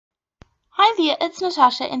Hi there, it's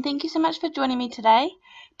Natasha and thank you so much for joining me today.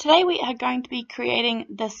 Today we are going to be creating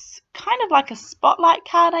this kind of like a spotlight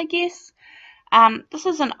card, I guess. This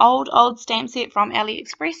is an old stamp set from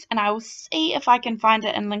AliExpress and I will see if I can find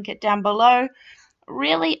it and link it down below.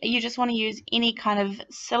 Really, you just want to use any kind of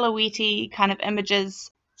silhouette-y kind of images.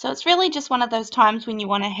 So it's really just one of those times when you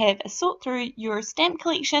want to have a sort through your stamp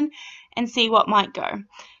collection and see what might go.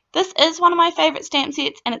 This is one of my favorite stamp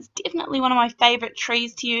sets and it's definitely one of my favorite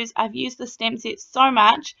trees to use. I've used this stamp set so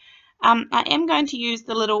much. I am going to use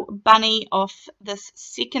the little bunny off this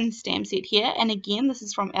second stamp set here, and again this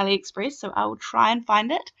is from AliExpress, so I will try and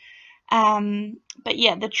find it. But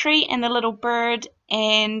yeah, the tree and the little bird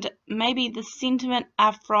and maybe the sentiment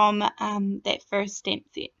are from that first stamp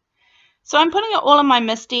set. So I'm putting it all in my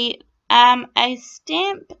MISTI. A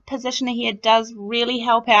stamp positioner here does really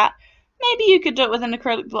help out. Maybe you could do it with an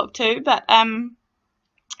acrylic block too, but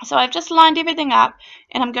so I've just lined everything up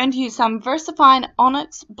and I'm going to use some VersaFine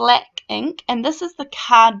Onyx Black ink, and this is the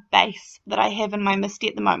card base that I have in my MISTI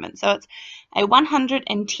at the moment. So it's a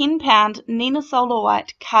 110 pound Nina Solar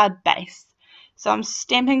White card base. So I'm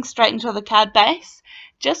stamping straight into the card base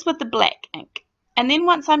just with the black ink. And then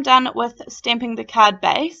once I'm done with stamping the card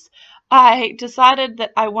base, I decided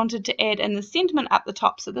that I wanted to add in the sentiment up the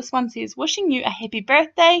top. So this one says, wishing you a happy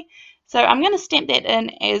birthday. So I'm going to stamp that in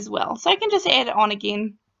as well. So I can just add it on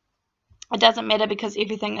again. It doesn't matter because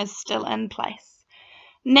everything is still in place.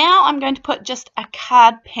 Now I'm going to put just a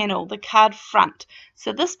card panel, the card front.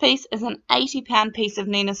 So this piece is an 80 pound piece of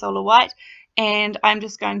Nina Solar White, and I'm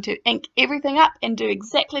just going to ink everything up and do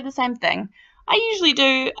exactly the same thing. I usually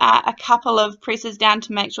do a couple of presses down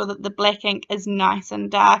to make sure that the black ink is nice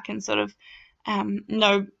and dark and sort of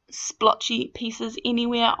no splotchy pieces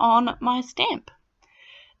anywhere on my stamp.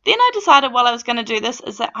 Then I decided while I was going to do this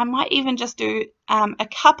is that I might even just do a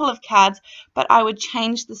couple of cards, but I would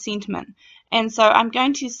change the sentiment. And so I'm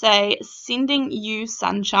going to say, sending you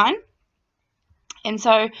sunshine. And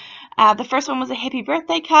so the first one was a happy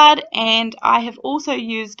birthday card, and I have also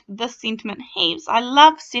used this sentiment heaps. I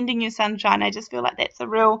love sending you sunshine. I just feel like that's a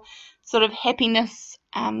real sort of happiness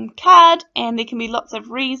card, and there can be lots of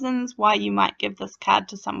reasons why you might give this card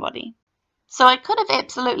to somebody. So I could have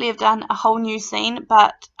absolutely have done a whole new scene,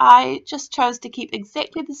 but I just chose to keep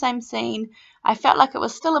exactly the same scene. I felt like it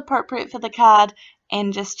was still appropriate for the card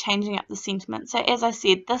and just changing up the sentiment. So as I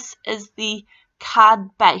said, this is the card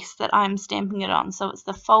base that I'm stamping it on. So it's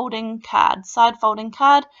the folding card, side folding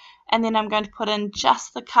card, and then I'm going to put in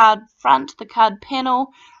just the card front, the card panel,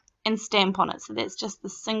 and stamp on it. So that's just the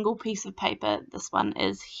single piece of paper. This one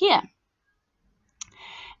is here.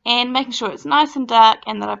 And making sure it's nice and dark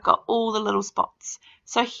and that I've got all the little spots.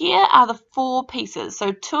 So here are the 4 pieces.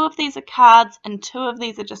 So 2 of these are cards and 2 of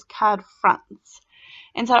these are just card fronts.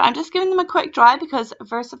 And so I'm just giving them a quick dry because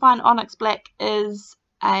VersaFine Onyx Black is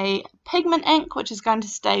a pigment ink which is going to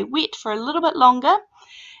stay wet for a little bit longer,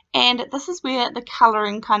 and this is where the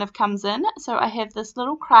colouring kind of comes in. So I have this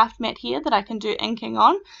little craft mat here that I can do inking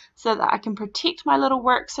on so that I can protect my little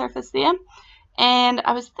work surface there. And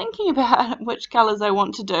I was thinking about which colours I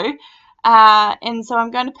want to do, and so I'm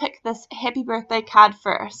going to pick this happy birthday card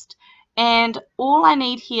first, and all I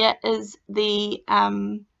need here is the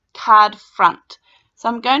card front. So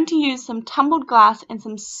I'm going to use some tumbled glass and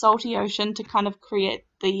some salty ocean to kind of create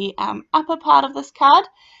the upper part of this card,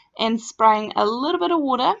 and spraying a little bit of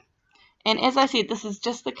water. And as I said, this is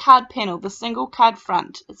just the card panel, the single card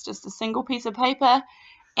front. It's just a single piece of paper,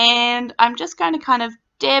 and I'm just going to kind of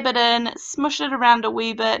dab it in, smush it around a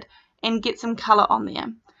wee bit, and get some colour on there.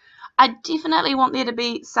 I definitely want there to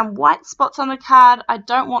be some white spots on the card. I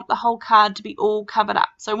don't want the whole card to be all covered up.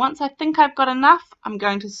 So once I think I've got enough, I'm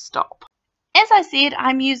going to stop. As I said,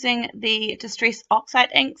 I'm using the Distress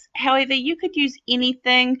Oxide inks. However, you could use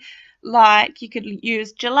anything, like you could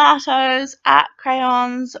use gelatos, art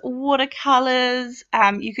crayons, watercolors.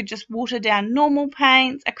 You could just water down normal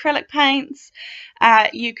paints, acrylic paints.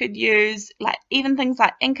 You could use like even things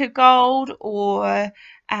like Inca Gold or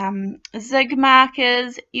Zig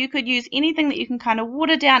markers. You could use anything that you can kind of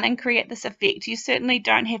water down and create this effect. You certainly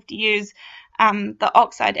don't have to use the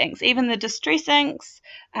oxide inks. Even the Distress inks,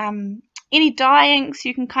 any dye inks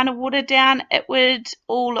you can kind of water down, it would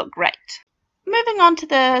all look great. Moving on to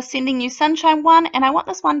the Sending You Sunshine one, and I want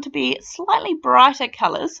this one to be slightly brighter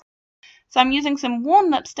colours. So I'm using some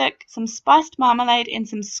worn lipstick, some spiced marmalade, and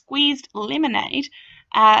some squeezed lemonade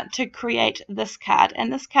to create this card.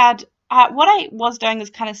 And this card, what I was doing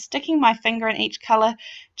is kind of sticking my finger in each colour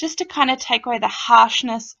just to kind of take away the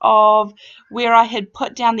harshness of where I had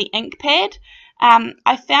put down the ink pad.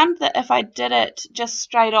 I found that if I did it just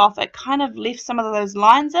straight off, it kind of left some of those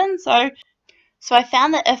lines in. So So I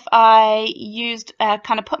found that if I used,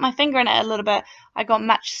 kind of put my finger in it a little bit, I got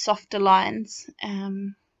much softer lines,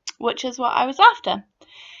 which is what I was after.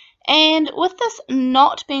 And with this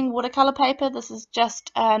not being watercolor paper, this is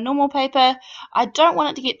just normal paper, I don't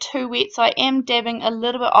want it to get too wet, so I am dabbing a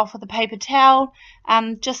little bit off with a paper towel,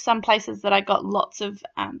 just some places that I got lots of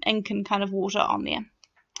ink and kind of water on there.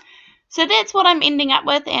 So that's what I'm ending up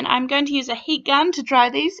with, and I'm going to use a heat gun to dry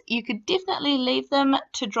these. You could definitely leave them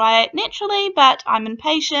to dry naturally, but I'm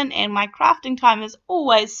impatient and my crafting time is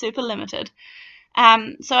always super limited.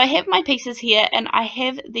 So I have my pieces here, and I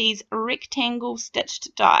have these rectangle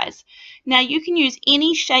stitched dies. Now you can use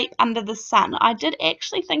any shape under the sun. I did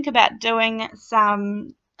actually think about doing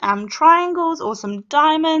some triangles or some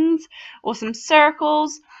diamonds or some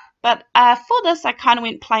circles, but for this I kind of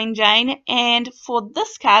went plain Jane, and for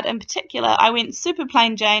this card in particular I went super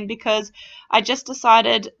plain Jane because I just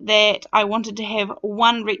decided that I wanted to have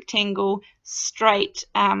one rectangle straight,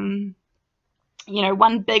 you know,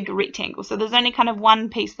 one big rectangle. So there's only kind of one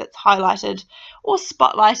piece that's highlighted or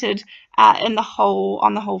spotlighted on the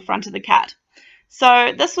whole front of the card.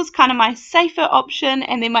 So this was kind of my safer option,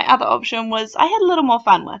 and then my other option was I had a little more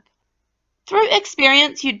fun with. Through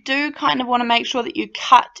experience, you do kind of want to make sure that you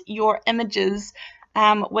cut your images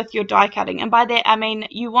with your die cutting, and by that I mean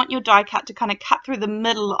you want your die cut to kind of cut through the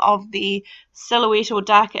middle of the silhouette or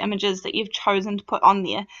darker images that you've chosen to put on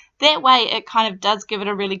there. That way it kind of does give it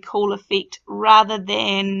a really cool effect rather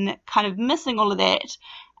than kind of missing all of that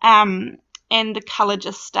and the color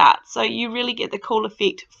just starts. So you really get the cool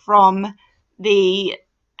effect from the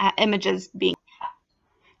images being cut.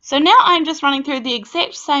 So now I'm just running through the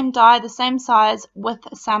exact same die, the same size, with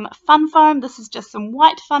some fun foam. This is just some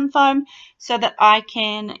white fun foam so that I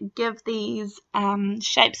can give these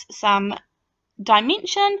shapes some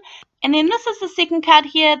dimension. And then this is the second card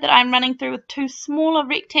here that I'm running through with two smaller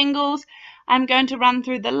rectangles. I'm going to run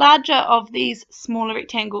through the larger of these smaller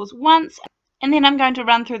rectangles once, and then I'm going to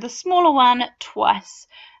run through the smaller one twice.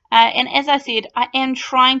 And as I said, I am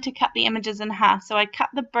trying to cut the images in half. So I cut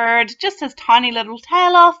the bird, just his tiny little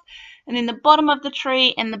tail off, and then the bottom of the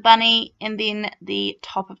tree and the bunny, and then the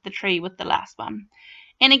top of the tree with the last one.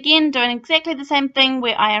 And again, doing exactly the same thing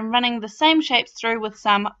where I am running the same shapes through with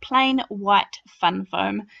some plain white fun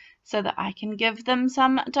foam so that I can give them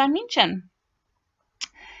some dimension.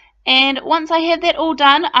 And once I have that all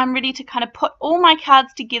done, I'm ready to kind of put all my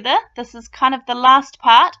cards together. This is kind of the last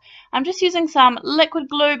part. I'm just using some liquid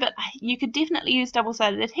glue, but you could definitely use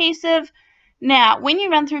double-sided adhesive. Now, when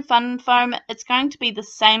you run through fun foam, it's going to be the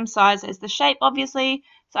same size as the shape, obviously.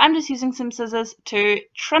 So I'm just using some scissors to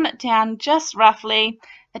trim it down just roughly.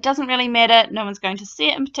 It doesn't really matter. No one's going to see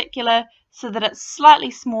it in particular, so that it's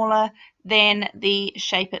slightly smaller than the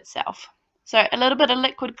shape itself. So a little bit of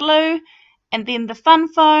liquid glue, and then the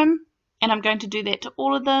fun foam, and I'm going to do that to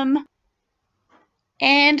all of them.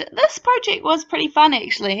 And this project was pretty fun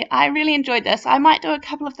actually. I really enjoyed this. I might do a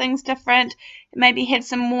couple of things different, maybe have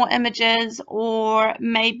some more images, or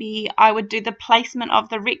maybe I would do the placement of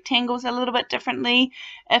the rectangles a little bit differently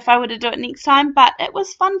if I were to do it next time, but it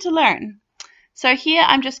was fun to learn. So here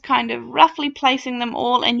I'm just kind of roughly placing them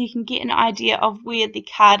all, and you can get an idea of where the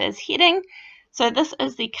card is heading. So this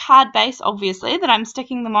is the card base, obviously, that I'm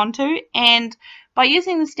sticking them onto, and by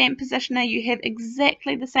using the stamp positioner you have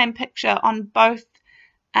exactly the same picture on both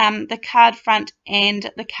the card front and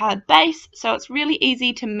the card base, so it's really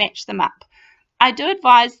easy to match them up. I do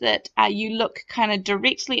advise that you look kind of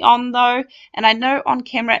directly on though, and I know on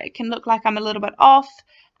camera it can look like I'm a little bit off,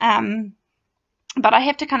 but I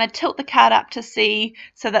have to kind of tilt the card up to see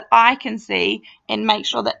so that I can see and make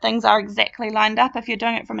sure that things are exactly lined up. If you're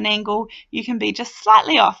doing it from an angle, you can be just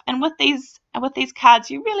slightly off, and with these cards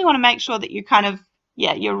you really want to make sure that you kind of,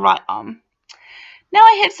 yeah, you're right on. Now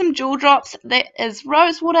I have some jewel drops. That is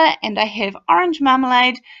rose water, and I have orange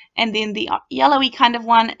marmalade, and then the yellowy kind of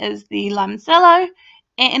one is the limoncello,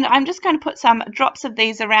 and I'm just going to put some drops of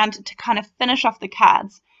these around to kind of finish off the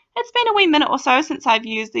cards. It's been a wee minute or so since I've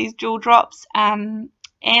used these jewel drops, and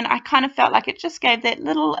I kind of felt like it just gave that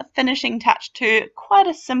little finishing touch to quite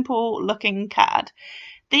a simple looking card.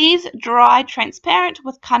 These dry transparent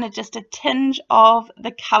with kind of just a tinge of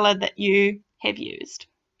the colour that you have used.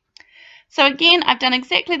 So again, I've done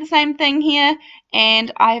exactly the same thing here,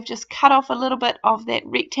 and I've just cut off a little bit of that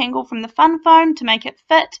rectangle from the fun foam to make it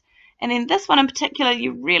fit. And then this one in particular,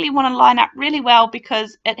 you really want to line up really well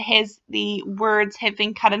because it has the words have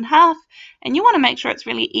been cut in half, and you want to make sure it's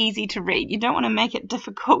really easy to read. You don't want to make it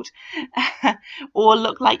difficult or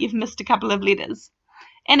look like you've missed a couple of letters.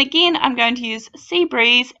 And again, I'm going to use Sea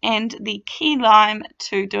Breeze and the key lime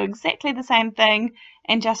to do exactly the same thing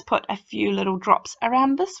and just put a few little drops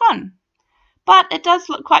around this one. but it does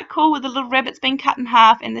look quite cool with the little rabbits being cut in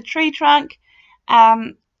half and the tree trunk.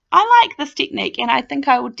 I like this technique, and I think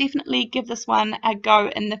I will definitely give this one a go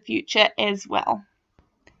in the future as well.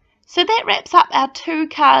 So that wraps up our 2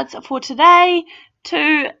 cards for today,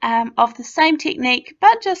 2 of the same technique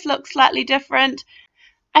but just look slightly different.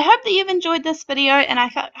 I hope that you've enjoyed this video, and I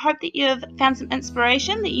hope that you've found some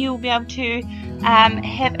inspiration that you will be able to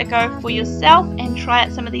have a go for yourself and try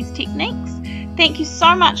out some of these techniques. Thank you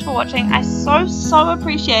so much for watching. I so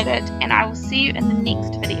appreciate it, and I will see you in the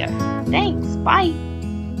next video. Thanks, bye.